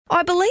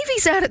I believe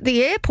he's out at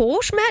the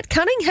airport. Matt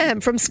Cunningham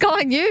from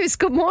Sky News.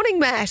 Good morning,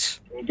 Matt.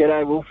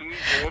 G'day, Wolfie.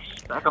 Yes,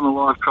 back on the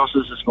live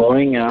crosses this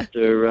morning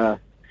after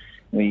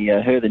we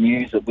heard the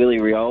news that Willie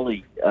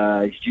Rioli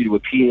is due to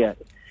appear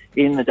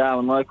in the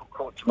Darwin local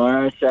court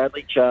tomorrow,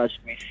 sadly charged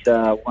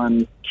with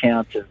one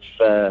count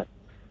of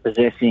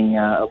possessing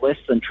a less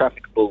than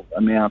trafficable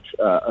amount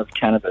of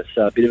cannabis.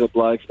 A bit of a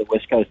blow for the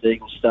West Coast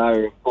Eagles star,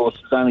 who, of course,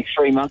 is only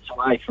 3 months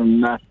away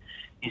from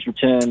his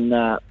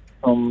return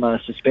from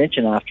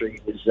suspension after he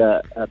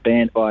was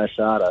banned by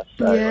ASADA.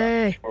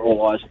 So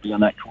all eyes will be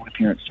on that court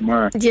appearance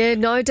tomorrow. Yeah,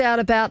 no doubt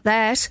about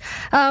that.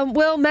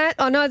 Well, Matt,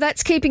 I know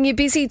that's keeping you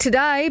busy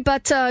today,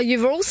 but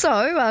you've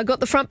also got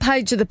the front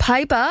page of the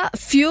paper,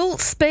 Fuel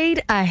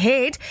Speed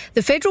Ahead.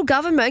 The federal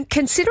government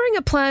considering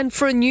a plan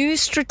for a new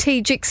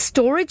strategic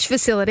storage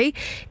facility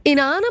in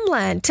Arnhem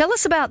Land. Tell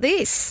us about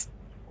this.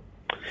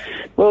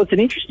 Well, it's an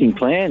interesting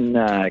plan,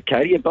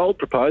 Katie, a bold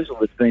proposal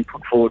that's been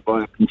put forward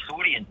by a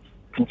consortium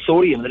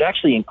that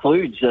actually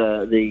includes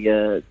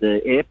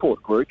the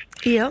airport group,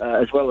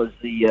 as well as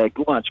the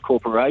Gumatch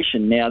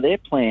Corporation. Now, their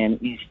plan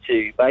is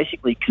to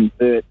basically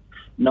convert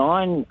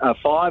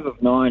 5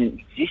 of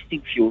 9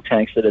 existing fuel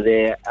tanks that are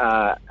there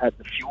at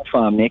the fuel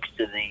farm next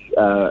to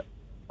the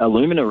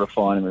alumina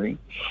refinery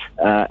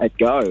at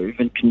Gove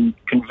and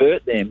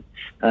convert them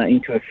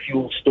into a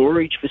fuel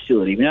storage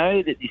facility. We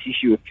know that this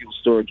issue of fuel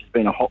storage has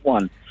been a hot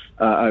one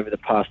over the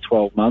past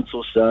 12 months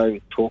or so,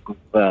 talk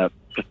of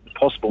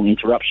possible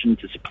interruption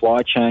to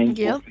supply chains.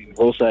 Yep. We've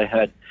also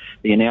had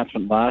the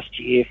announcement last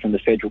year from the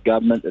federal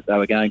government that they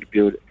were going to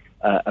build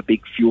a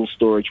big fuel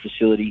storage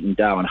facility in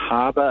Darwin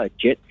Harbour, a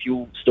jet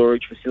fuel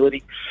storage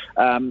facility.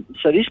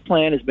 So this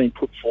plan has been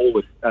put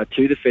forward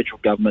to the federal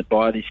government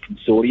by this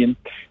consortium.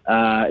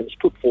 It was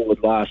put forward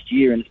last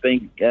year and it's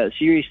been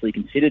seriously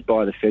considered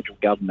by the federal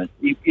government.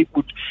 It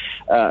would,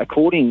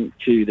 according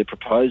to the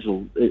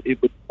proposal, it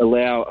would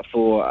allow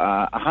for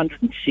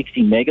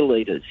 160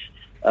 megalitres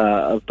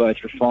of both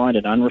refined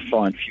and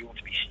unrefined fuel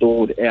to be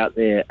stored out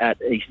there at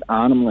East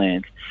Arnhem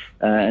Land.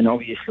 And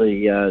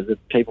obviously the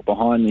people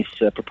behind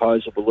this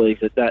proposal believe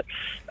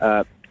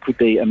that could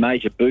be a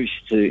major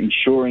boost to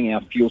ensuring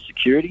our fuel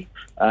security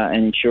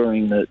and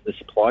ensuring the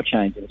supply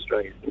chains in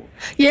Australia.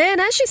 Yeah,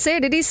 and as you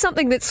said, it is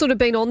something that's sort of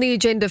been on the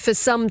agenda for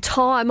some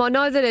time. I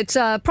know that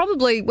it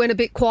probably went a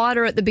bit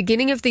quieter at the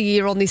beginning of the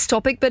year on this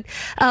topic, but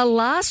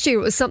last year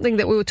it was something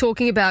that we were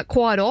talking about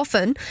quite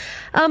often.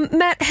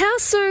 Matt, how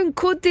soon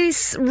could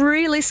this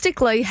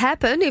realistically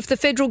happen if the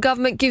federal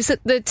government gives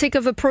it the tick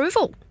of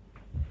approval?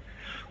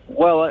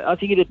 Well, I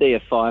think it'd be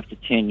a 5 to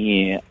 10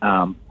 year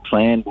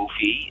plan,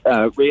 Wolfie.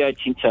 Rio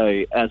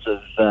Tinto, as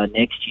of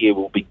next year,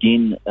 will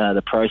begin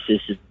the process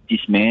of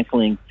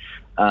dismantling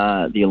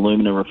the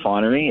alumina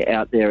refinery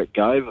out there at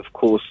Gove. Of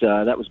course,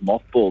 that was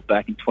mothballed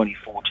back in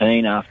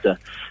 2014 after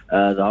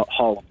the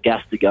whole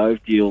Gas to Gove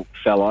deal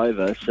fell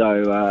over.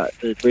 So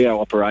the Rio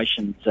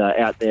operations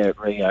out there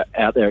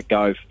at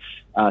Gove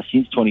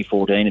since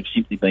 2014 have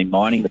simply been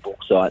mining the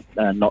bauxite,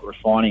 not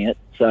refining it.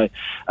 So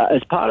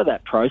as part of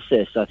that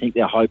process, I think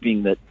they're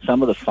hoping that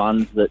some of the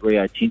funds that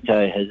Rio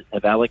Tinto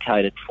have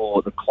allocated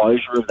for the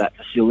closure of that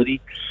facility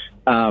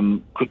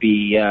could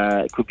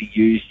be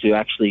used to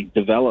actually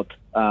develop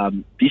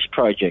this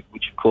project,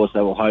 which of course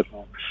they will hope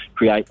will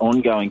create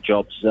ongoing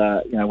jobs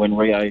when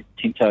Rio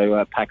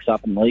Tinto packs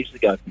up and leaves the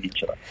Gove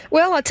Peninsula.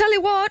 Well, I tell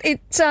you what,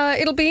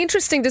 it'll be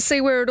interesting to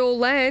see where it all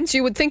lands.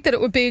 You would think that it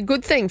would be a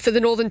good thing for the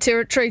Northern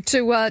Territory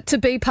to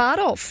be part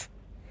of.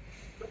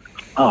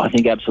 Oh, I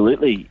think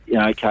absolutely.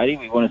 Katie,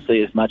 we want to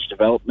see as much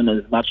development,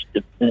 as much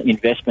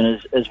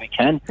investment as we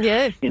can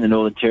in the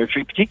Northern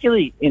Territory,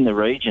 particularly in the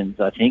regions,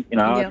 I think.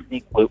 I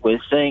think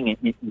we're seeing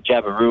in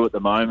Jabiru at the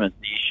moment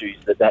the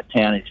issues that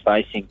town is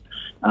facing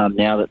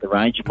now that the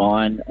Ranger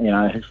mine,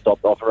 has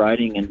stopped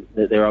operating and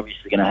they're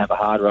obviously going to have a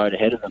hard road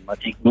ahead of them. I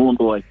think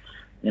Nhulunbuy,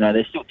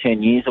 they're still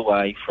 10 years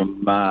away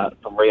from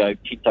Rio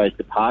Tinto's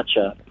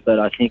departure, but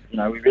I think,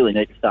 we really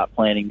need to start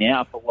planning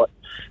now for what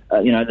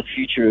the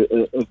future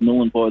of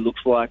Nhulunbuy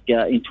looks like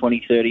in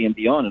 2030 and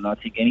beyond. And I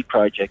think any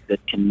project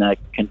that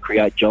can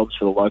create jobs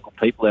for the local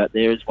people out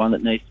there is one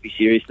that needs to be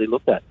seriously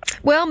looked at.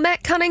 Well,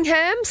 Matt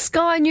Cunningham,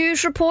 Sky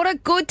News reporter,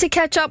 good to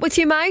catch up with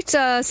you, mate.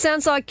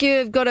 Sounds like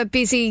you've got a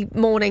busy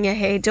morning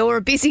ahead or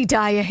a busy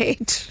day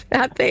ahead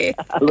out there.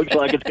 Looks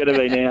like it's going to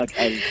be now,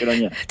 Katie. Good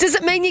on you. Does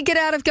it mean you get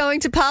out of going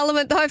to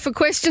Parliament, though, for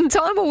question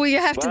time, or will you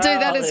have to do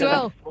that as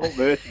well? All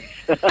mercy.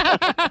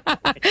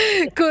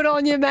 Good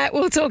on you, Matt.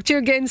 We'll talk to you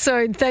again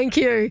soon. Thank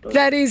you.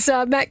 That is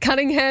Matt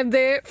Cunningham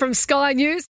there from Sky News.